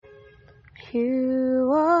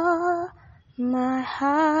You are my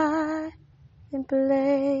hiding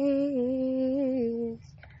place.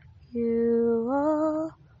 You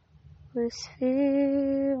always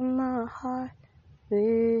fill my heart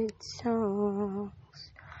with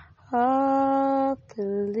songs of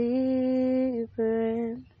deliverance.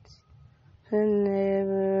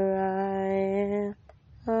 Whenever I am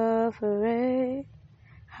afraid,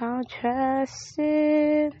 I'll trust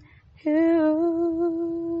in you.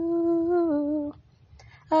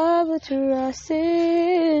 I will trust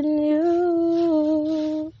in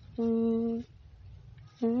you.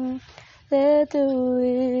 Let the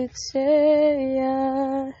weak say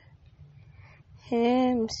I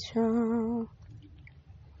am strong.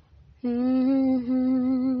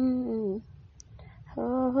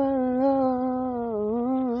 Oh,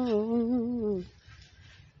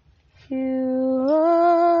 you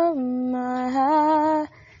are my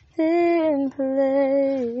hiding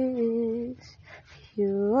place.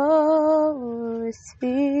 You always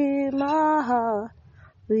fill my heart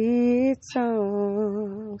with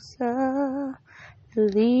songs of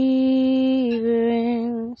deliverance,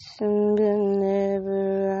 and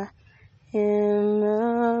whenever I am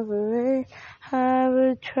afraid, I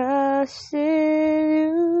will trust in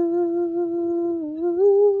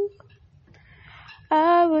you.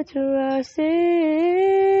 I will trust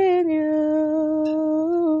in you.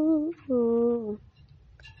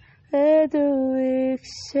 Let the weak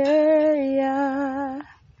say I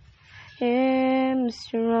am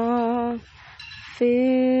strong.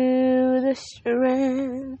 Feel the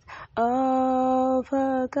strength of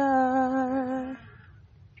a God.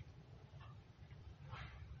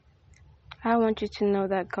 I want you to know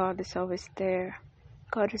that God is always there.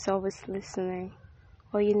 God is always listening.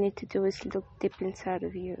 All you need to do is look deep inside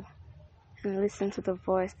of you and listen to the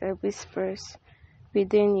voice that whispers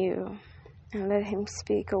within you and let Him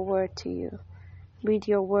speak a word to you. Read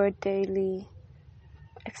your word daily.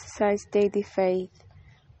 Exercise daily faith.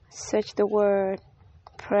 Search the word.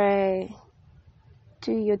 Pray.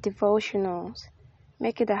 Do your devotionals.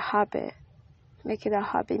 Make it a habit. Make it a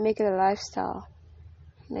hobby. Make it a lifestyle.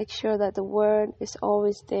 Make sure that the word is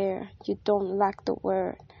always there. You don't lack the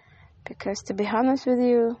word. Because to be honest with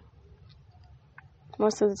you,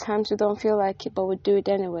 most of the times we don't feel like it, but we do it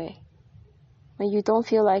anyway. When you don't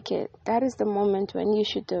feel like it, that is the moment when you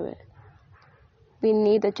should do it. We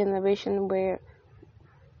need a generation where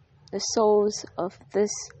the souls of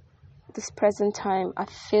this present time are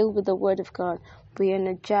filled with the Word of God. We are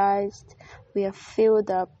energized. We are filled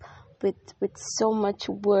up with so much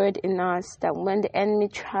word in us that when the enemy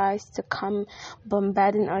tries to come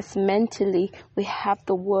bombarding us mentally, we have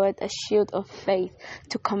the word, a shield of faith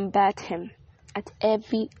to combat him at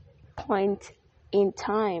every point in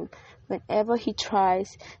time. Whenever he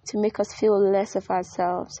tries to make us feel less of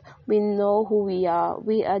ourselves, we know who we are.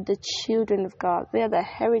 We are the children of God. We are the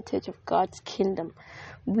heritage of God's kingdom.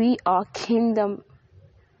 We are kingdom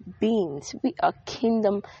beings. We are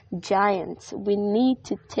kingdom giants. We need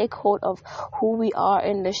to take hold of who we are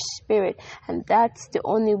in the spirit, and that's the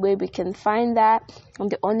only way we can find that. And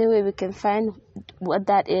the only way we can find what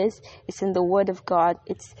that is in the Word of God.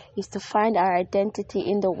 It's to find our identity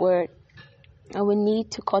in the Word, and we need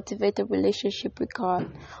to cultivate a relationship with God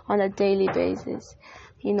on a daily basis.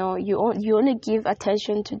 You know, you only give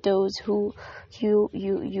attention to those who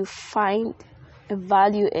you find a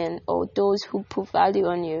value in, or those who put value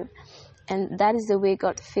on you, and that is the way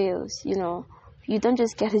God feels. You know, you don't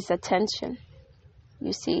just get his attention.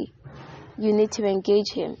 You see, you need to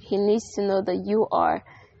engage him. He needs to know that you are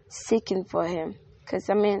seeking for him, because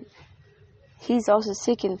he's also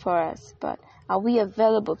seeking for us. But are we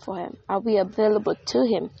available for him? Are we available to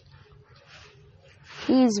him?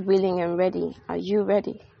 He is willing and ready. Are you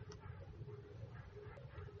ready?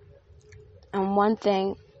 And one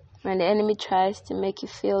thing, when the enemy tries to make you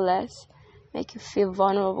feel less, make you feel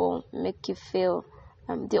vulnerable, make you feel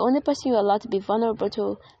the only person you're allowed to be vulnerable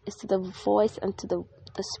to is to the voice and to the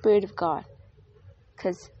Spirit of God.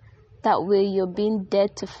 Because that way you're being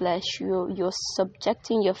dead to flesh. You're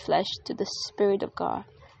subjecting your flesh to the Spirit of God.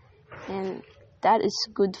 And that is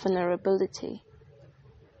good vulnerability.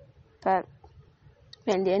 But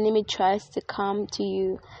when the enemy tries to come to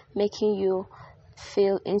you, making you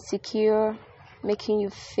feel insecure, making you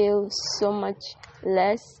feel so much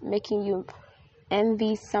less, making you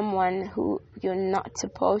envy someone who you're not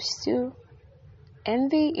supposed to.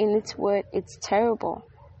 Envy in its word, it's terrible.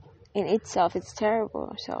 In itself, it's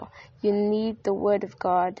terrible. So you need the Word of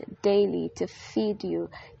God daily to feed you.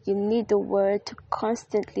 You need the Word to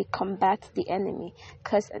constantly combat the enemy.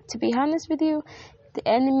 Because to be honest with you, the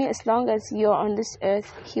enemy, as long as you're on this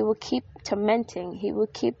earth, he will keep tormenting. He will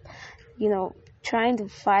keep, trying to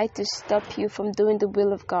fight to stop you from doing the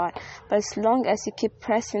will of God. But as long as you keep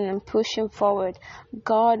pressing and pushing forward,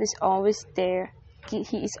 God is always there. He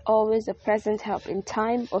is always a present help in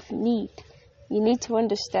time of need. You need to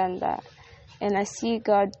understand that. And I see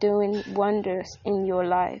God doing wonders in your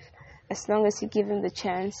life. As long as you give him the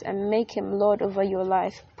chance and make him Lord over your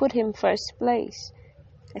life, put him first place.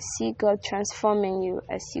 I see God transforming you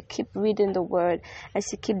as you keep reading the word, as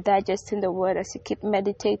you keep digesting the word, as you keep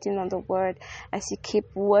meditating on the word, as you keep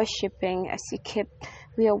worshiping,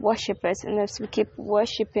 we are worshipers, and as we keep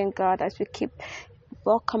worshiping God, as we keep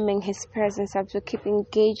welcoming his presence, as we keep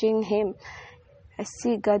engaging him, I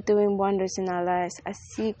see God doing wonders in our lives. I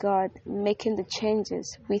see God making the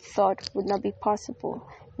changes we thought would not be possible,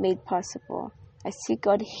 made possible. I see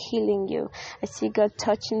God healing you. I see God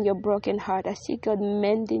touching your broken heart. I see God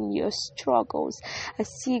mending your struggles. I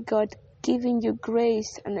see God giving you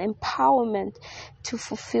grace and empowerment to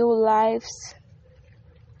fulfill life's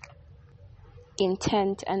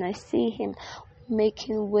intent. And I see him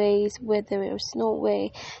making ways where there is no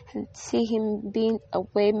way, and see him being a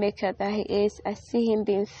way maker that he is. I see him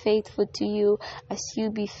being faithful to you as you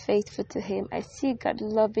be faithful to him. I see God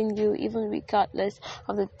loving you even regardless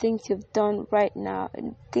of the things you've done right now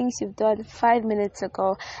and things you've done 5 minutes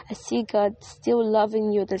ago. I see God still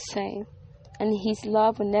loving you the same, and his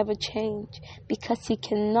love will never change because he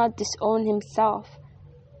cannot disown himself.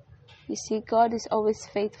 You see, God is always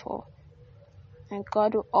faithful, and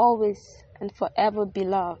God will always and forever be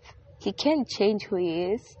loved. He can't change who he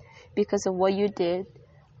is because of what you did,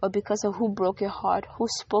 or because of who broke your heart, who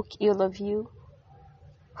spoke ill of you,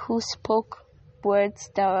 who spoke words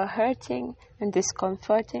that were hurting and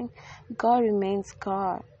discomforting. God remains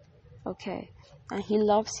God, okay? And he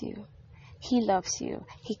loves you. He loves you.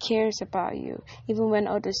 He cares about you. Even when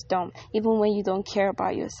others don't. Even when you don't care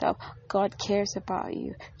about yourself, God cares about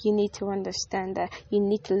you. You need to understand that. You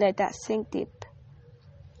need to let that sink deep.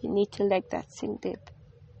 You need to let that sink deep.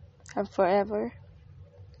 And forever,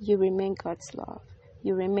 you remain God's love.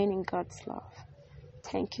 You remain in God's love.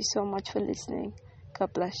 Thank you so much for listening.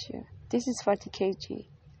 God bless you. This is Fati KG.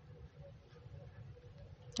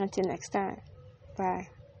 Until next time. Bye.